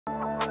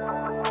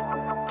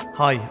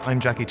Hi, I'm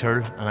Jackie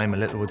Tyrrell and I'm a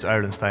Littlewoods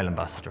Ireland style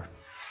ambassador.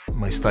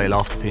 My style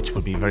off the pitch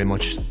would be very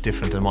much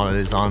different than what it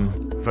is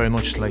on. Very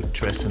much like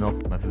dressing up.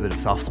 I have a bit of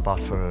a soft spot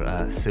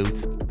for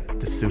suits.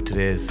 The suit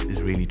today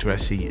is really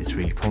dressy, it's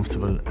really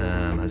comfortable,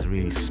 has a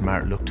really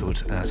smart look to it,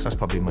 so that's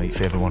probably my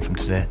favourite one from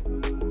today.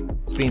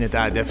 Being a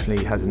dad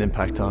definitely has an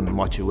impact on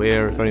what you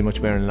wear. Very much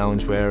wearing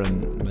loungewear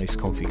and nice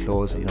comfy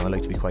clothes. You know, I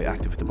like to be quite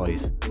active with the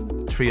boys.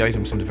 3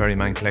 items from the Very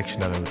Man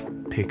collection that I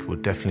would pick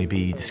would definitely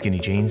be the skinny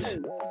jeans.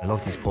 I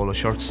love these polo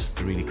shirts,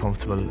 they're really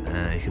comfortable.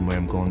 You can wear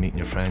them going meeting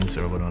your friends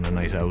or on a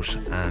night out,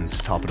 and to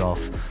top it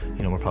off,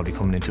 you know, we're probably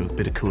coming into a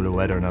bit of cooler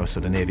weather now, so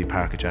the navy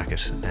parka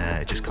jacket,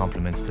 it just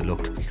complements the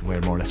look. You can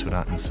wear more or less with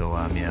that, and so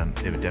yeah,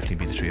 they would definitely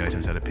be the 3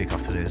 items that I'd pick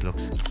off today's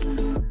looks.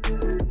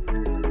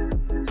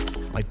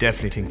 I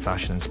definitely think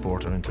fashion and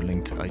sport are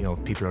interlinked. You know,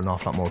 people are an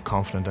awful lot more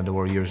confident than they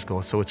were years ago,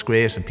 so it's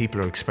great, and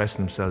people are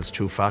expressing themselves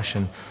through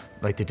fashion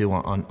like they do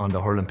on the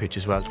hurling pitch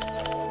as well.